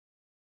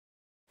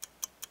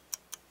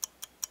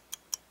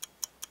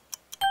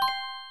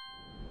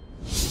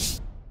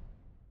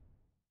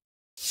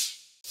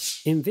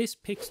In this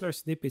Pixlr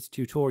Snippets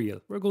tutorial,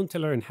 we're going to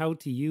learn how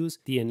to use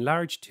the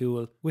Enlarge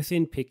tool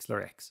within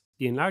Pixlr X.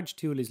 The Enlarge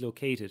tool is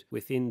located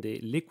within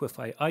the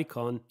Liquify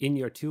icon in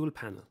your tool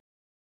panel.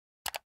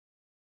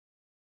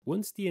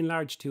 Once the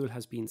Enlarge tool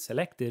has been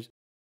selected,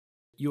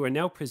 you are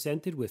now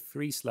presented with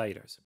three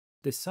sliders.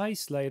 The size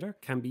slider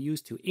can be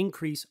used to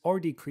increase or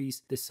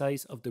decrease the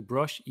size of the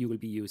brush you will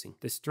be using.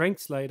 The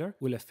strength slider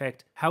will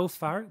affect how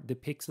far the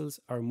pixels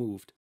are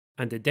moved.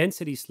 And the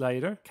density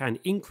slider can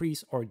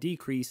increase or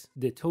decrease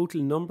the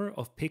total number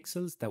of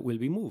pixels that will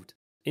be moved.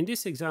 In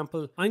this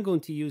example, I'm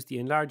going to use the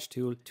Enlarge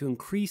tool to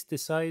increase the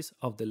size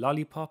of the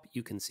lollipop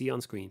you can see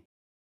on screen.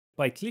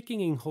 By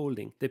clicking and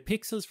holding, the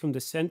pixels from the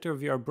center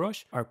of your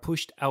brush are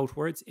pushed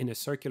outwards in a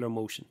circular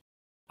motion.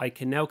 I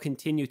can now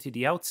continue to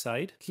the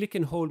outside, click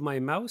and hold my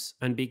mouse,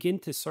 and begin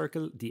to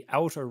circle the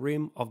outer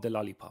rim of the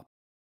lollipop.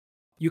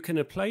 You can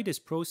apply this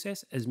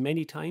process as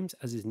many times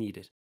as is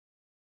needed.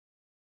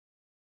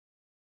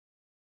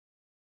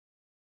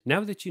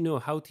 Now that you know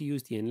how to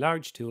use the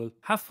Enlarge tool,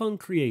 have fun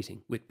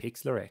creating with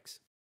Pixlr X.